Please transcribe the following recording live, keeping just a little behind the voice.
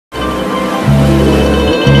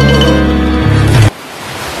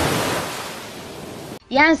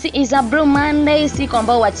Yes, is a Blue Monday, siku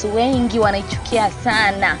ambao watu wengi wanaichukia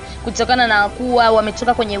sana kutokana na kuwa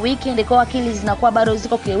wametoka kwenye weekend, kwa akili zinakuwa bado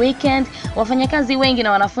ziko kwa weekend. Wafanyakazi wengi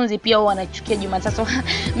na wanafunzi pia wanaichukia Jumatatu.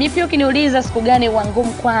 Mimi pia ukiniuliza siku gani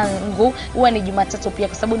ngumu kwangu, huwa ni Jumatatu pia,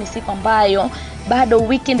 kwa sababu ni siku ambayo bado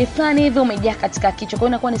weekend fulani hivi umejaa katika kichwa. Kwa hiyo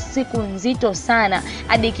inakuwa ni siku nzito sana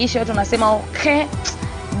hadi kisha watu wanasema okay,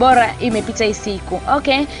 bora imepita hii siku.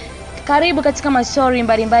 Okay. Karibu katika mashauri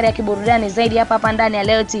mbalimbali ya kiburudani zaidi hapa ndani ya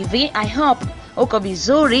Leo TV. I hope uko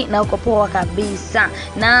vizuri na uko poa kabisa.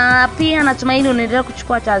 Na pia natumaini unaendelea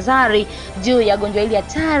kuchukua tahadhari juu ya gonjwa hili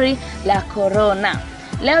hatari la corona.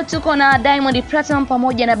 Leo tuko na Diamond Platinum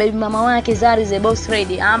pamoja na baby mama wake Zari the Boss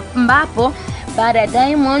Lady, ambapo baada ya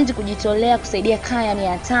Diamond kujitolea kusaidia kaya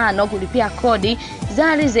 500 kulipia kodi,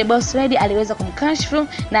 Zari the Boss Lady aliweza kumkashfu,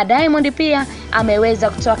 na Diamond pia ameweza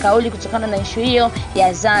kutoa kauli kutokana na issue hiyo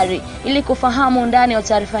ya Zari. Ili kufahamu ndani ya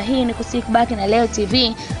taarifa hii, ni kusikubaki na Leo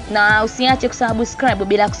TV na usiache kusubscribe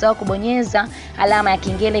bila kusahau kubonyeza alama ya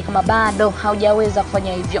kengele kama bado haujaweza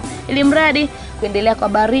kufanya hivyo, ili mradi kuendelea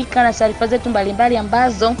kuhabarika na taarifa zetu mbalimbali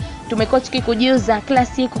ambazo tumekuwa tukikujuza kila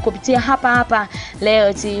siku kupitia hapa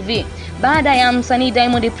Leo TV. Baada ya msanii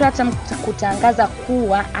Diamond Platinum kutangaza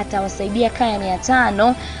kuwa atawasaidia kaya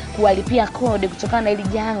 500 kuwalipia kodi kutokana na hili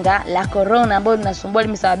janga la corona ambalo linasumbua,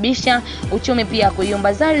 limesababisha uchumi pia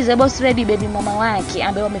kuyumba, Zari the Boss Lady baby mama wake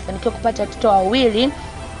ambaye wamefanikiwa kupata watoto wawili,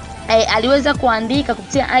 aliweza kuandika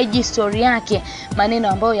kupitia IG story yake maneno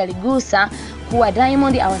ambayo yaligusa kuwa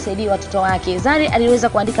Diamond awasaidie watoto wake. Zari aliweza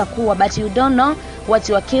kuandika kuwa, but you don't know what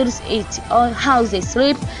your kids eat or how they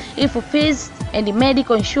sleep. If fees and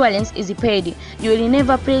medical insurance is paid, you will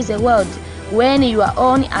never praise the world when your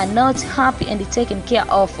own are not happy and taken care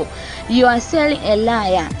of. You are selling a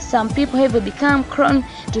liar. Some people have become clone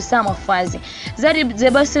to some of us. Zari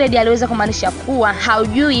the Boss Lady aliweza kumaanisha kuwa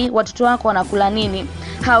haujui watoto wako wanakula nini,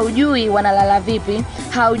 haujui wanalala vipi,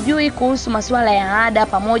 haujui kuhusu masuala ya ada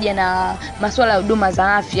pamoja na masuala ya huduma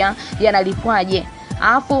za afya yanalipwaje.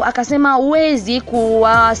 Alafu akasema uwezi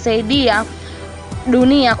kuisaidia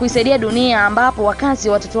dunia ambapo wakati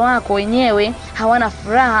watoto wako wenyewe hawana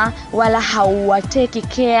furaha wala hauwateki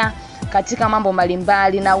care katika mambo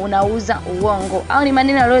mbalimbali na unauza uongo. Au ni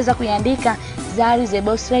maneno aliweza kuiandika Zari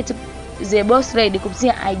the Boss Lady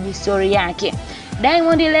kupitia IG story yake.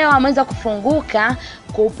 Diamond leo ameweza kufunguka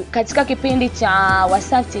katika kipindi cha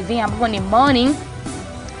WhatsApp TV ambapo ni Morning.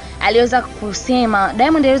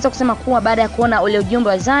 Diamond aliweza kusema kuwa baada ya kuona ule ujumbe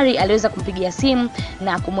wa Zari, aliweza kumpigia simu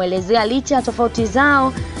na kumuelezea licha ya tofauti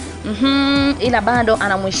zao ila bado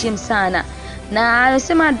anamheshimu sana, na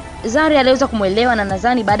alisema Zari aliweza kumuelewa, na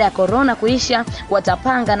nadhani baada ya corona kuisha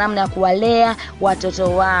watapanga namna ya kuwalea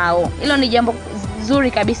watoto wao. Hilo ni jambo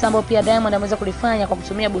zuri kabisa ambao pia Diamond ameweza kulifanya kwa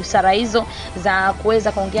kutumia busara hizo za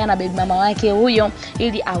kuweza kuongea na baby mama wake huyo,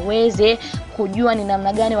 ili aweze kujua ni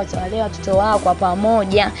namna gani watawalea watoto wao kwa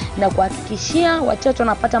pamoja na kuhakikishia watoto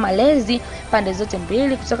wanapata malezi pande zote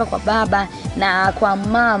mbili kutoka kwa baba na kwa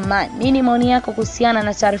mama. Nini maoni yako kuhusiana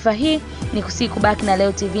na taarifa hii? Ni kusikubaki na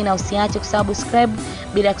Leo TV na usiache kusubscribe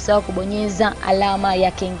bila kusahau kubonyeza alama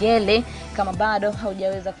ya kengele kama bado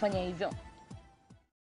haujaweza kufanya hivyo.